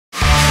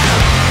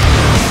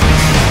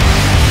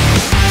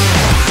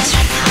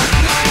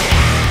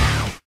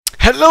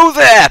Hello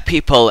there,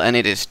 people, and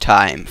it is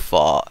time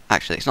for...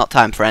 Actually, it's not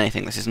time for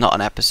anything. This is not an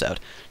episode.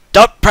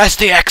 Don't press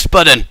the X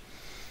button!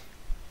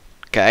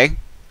 Okay?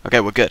 Okay,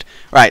 we're good.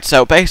 Right,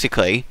 so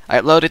basically, I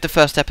uploaded the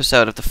first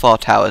episode of the Four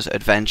Towers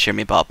Adventure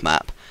Me Bob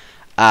map.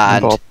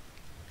 And... Bob.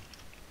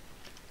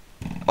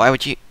 Why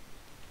would you...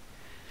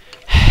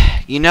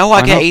 You know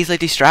I get easily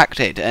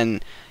distracted,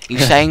 and you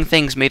saying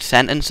things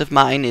mid-sentence of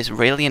mine is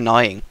really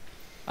annoying.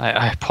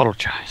 I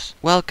apologise.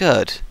 Well,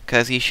 good,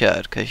 because you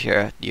should, because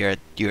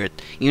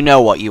you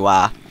know what you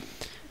are.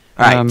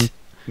 Right.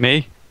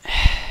 Me?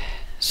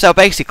 So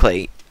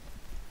basically,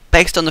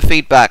 based on the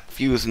feedback,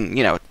 views, and,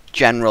 you know,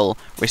 general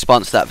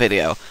response to that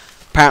video,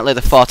 apparently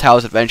the Four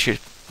Towers Adventure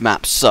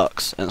map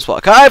sucks, and that's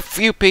what a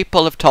few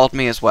people have told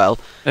me as well.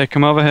 Hey,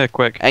 come over here,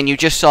 quick. And you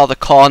just saw the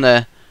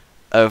corner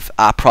of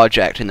our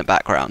project in the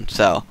background,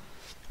 so,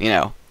 you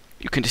know,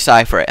 you can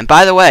decipher it. And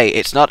by the way,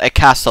 it's not a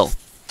castle.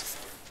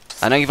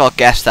 I know you've all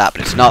guessed that,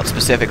 but it's not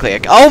specifically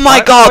a... Oh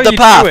my god, the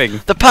path!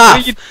 Doing? The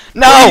path!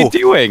 No! What are you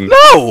doing?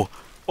 No!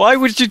 Why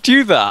would you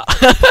do that?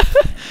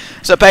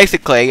 So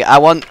basically, I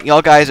want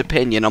your guys'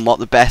 opinion on what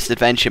the best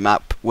adventure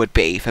map would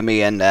be for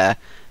me and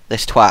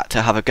this twat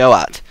to have a go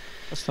at.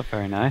 That's not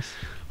very nice.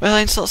 Well,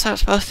 insults aren't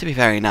supposed to be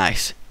very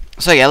nice.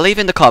 So yeah, leave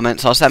in the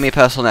comments or send me a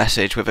personal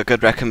message with a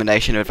good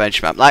recommendation of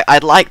adventure map. Like,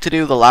 I'd like to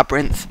do the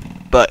Labyrinth,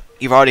 but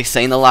you've already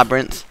seen the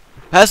Labyrinth.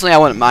 Personally, I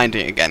wouldn't mind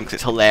doing it again because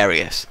it's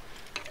hilarious.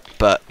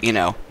 But, you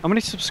know. How many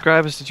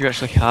subscribers did you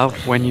actually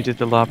have when you did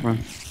the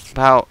Labyrinth?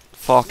 About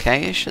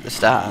 4K-ish at the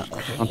start.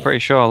 I'm pretty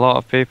sure a lot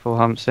of people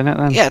haven't seen it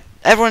then. Yeah,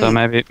 everyone... So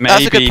maybe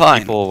that's a good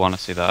point. People want to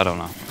see that, I don't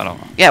know.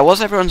 Yeah,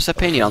 what's everyone's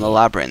opinion on the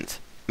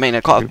Labyrinth? I mean,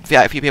 a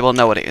few people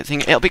know what it is. I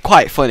think it'll be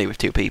quite funny with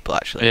two people,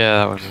 actually. Yeah,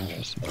 that was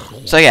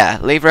interesting. So yeah,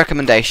 leave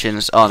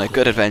recommendations on a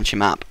good adventure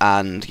map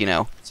and, you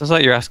know... Sounds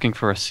like you're asking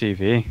for a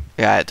CV.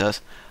 Yeah, it does.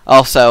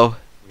 Also,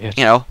 Weird.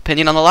 you know,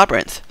 opinion on the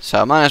Labyrinth.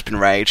 So, mine has been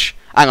Rage.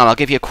 Hang on, I'll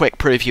give you a quick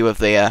preview of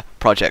the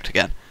project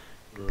again.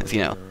 As you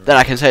know, then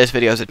I can say this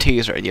video is a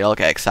teaser and you'll all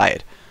get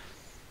excited.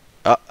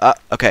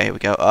 Okay, here we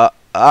go.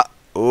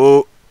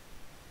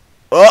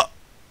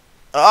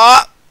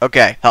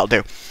 Okay, that'll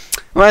do.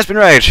 Mine's been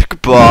Rage.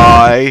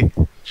 Goodbye.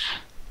 You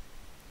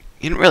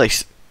didn't really...